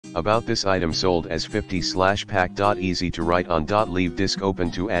About this item sold as 50/pack. Easy to write on. Leave disk open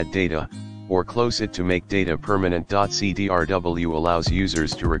to add data, or close it to make data permanent. CDRW allows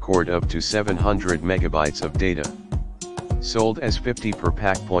users to record up to 700 megabytes of data. Sold as 50 per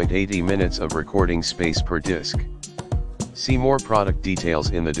pack. 80 minutes of recording space per disk. See more product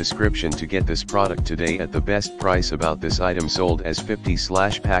details in the description to get this product today at the best price. About this item sold as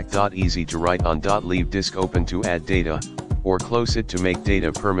 50/pack. Easy to write on. Leave disk open to add data, or close it to make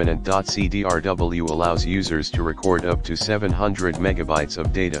data permanent. CDRW allows users to record up to 700 megabytes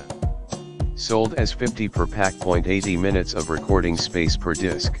of data. Sold as 50 per pack. 80 minutes of recording space per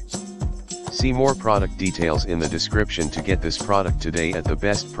disk. See more product details in the description to get this product today at the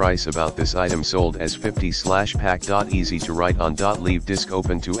best price. About this item sold as 50/pack. Easy to write on. Leave disk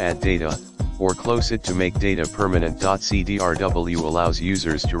open to add data, or close it to make data permanent. CDRW allows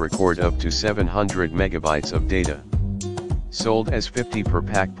users to record up to 700 megabytes of data. Sold as 50 per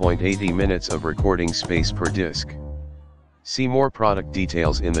pack. 80 minutes of recording space per disk. See more product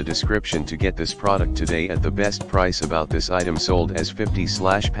details in the description to get this product today at the best price. About this item sold as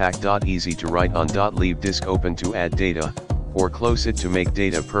 50/pack. Easy to write on. Leave disk open to add data, or close it to make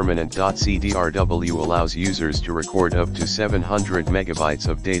data permanent. CDRW allows users to record up to 700 megabytes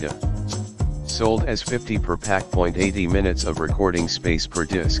of data. Sold as 50 per pack. 80 minutes of recording space per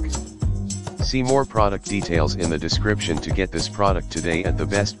disk. See more product details in the description to get this product today at the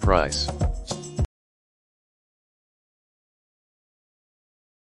best price.